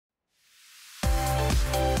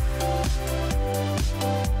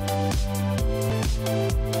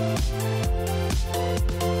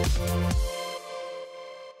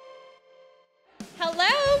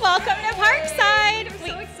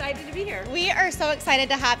are so excited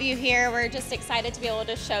to have you here. We're just excited to be able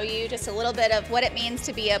to show you just a little bit of what it means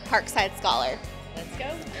to be a Parkside Scholar. Let's go.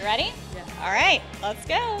 You ready? Yeah. All right, let's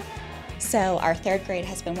go. So our third grade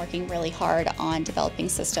has been working really hard on developing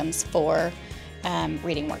systems for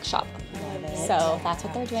reading workshop. So that's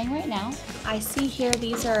what they're doing right now. I see here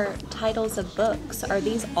these are titles of books. Are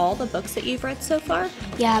these all the books that you've read so far?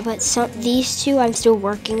 Yeah, but these two I'm still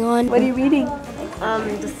working on. What are you reading?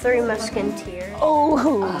 The Three Musketeers.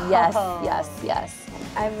 Oh, yes, yes, yes.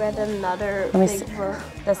 I read another big book.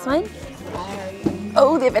 This one?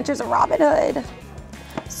 Oh, The Adventures of Robin Hood.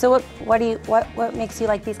 So what makes you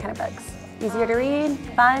like these kind of books? Easier to read?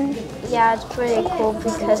 Fun? Yeah, it's pretty cool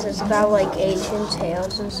because it's about like ancient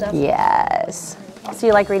tales and stuff. Yes. So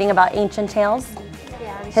you like reading about ancient tales?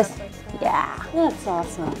 Yeah, and stuff like that. Yeah. That's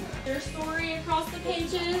awesome. Your story across the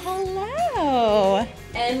pages. Hello.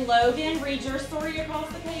 And Logan, read your story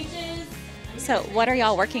across the pages. So what are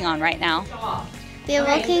y'all working on right now? We're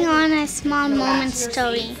working on a small moment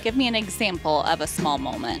story. Give me an example of a small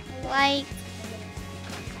moment. Like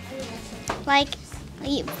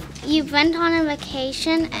you went on a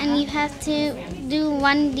vacation and you have to do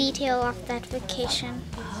one detail of that vacation.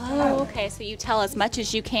 Oh, okay. So you tell as much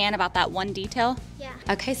as you can about that one detail? Yeah.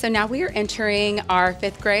 Okay, so now we are entering our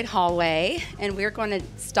 5th grade hallway, and we're going to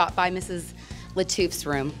stop by Mrs. Latouf's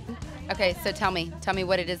room. Okay, so tell me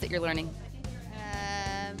what it is that you're learning.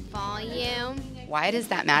 Volume. Why does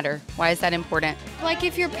that matter? Why is that important? Like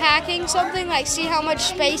if you're packing something, like see how much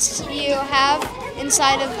space you have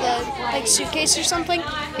inside of the suitcase or something.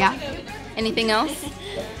 Yeah. Anything else?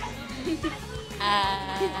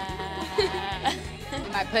 Am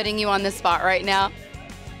I putting you on the spot right now?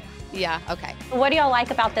 Yeah, okay. What do y'all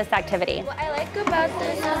like about this activity? What I like about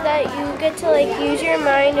this is that you get to like use your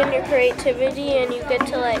mind and your creativity, and you get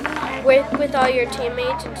to like work with all your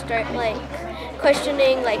teammates and start like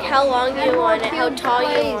questioning like how long you want it, how tall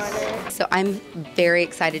you want it. So I'm very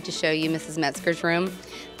excited to show you Mrs. Metzger's room.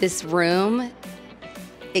 This room,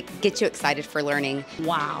 it gets you excited for learning.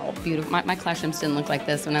 Wow. Beautiful. My classrooms didn't look like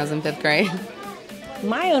this when I was in 5th grade.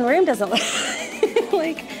 My own room doesn't look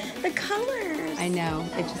like the colors. I know.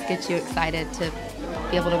 It just gets you excited to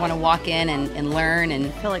be able to want to walk in and learn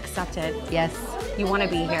and feel accepted. Yes. You want to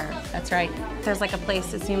be here. That's right. There's like a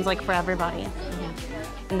place, it seems like, for everybody. Yeah.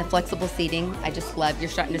 And the flexible seating, I just love. You're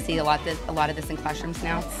starting to see a lot of this in classrooms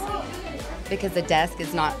now, because the desk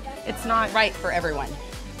is not. It's not right for everyone.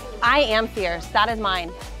 I am fierce. That is mine.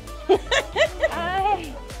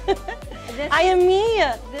 I am me.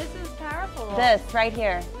 This is powerful. This right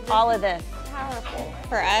here. All of this. Powerful.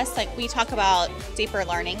 For us, like we talk about deeper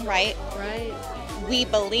learning, right? Right. We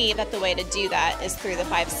believe that the way to do that is through the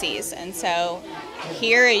 5 C's. And so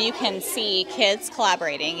here you can see kids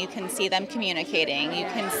collaborating, you can see them communicating, you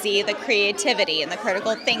can see the creativity and the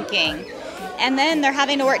critical thinking. And then they're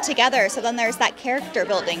having to work together, so then there's that character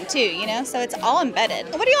building too, you know? So it's all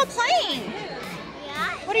embedded. What are y'all playing?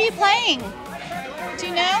 Yeah. What are you playing? Do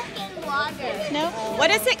you know? Water. No?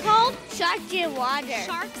 What is it called? Sharks in water.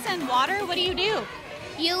 Sharks and water? What do?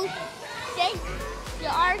 The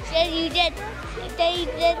arch and you did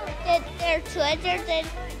their treasure, then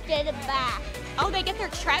did it back. Oh, they get their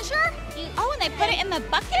treasure? Oh, and they put it in the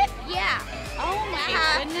bucket? Yeah. Oh my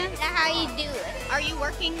goodness. That's how you do it. Are you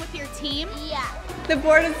working with your team? Yeah. The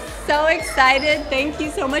board is so excited. Thank you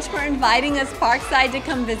so much for inviting us, Parkside, to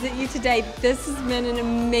come visit you today. This has been an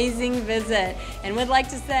amazing visit. And would like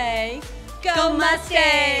to say, go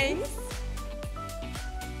Mustangs!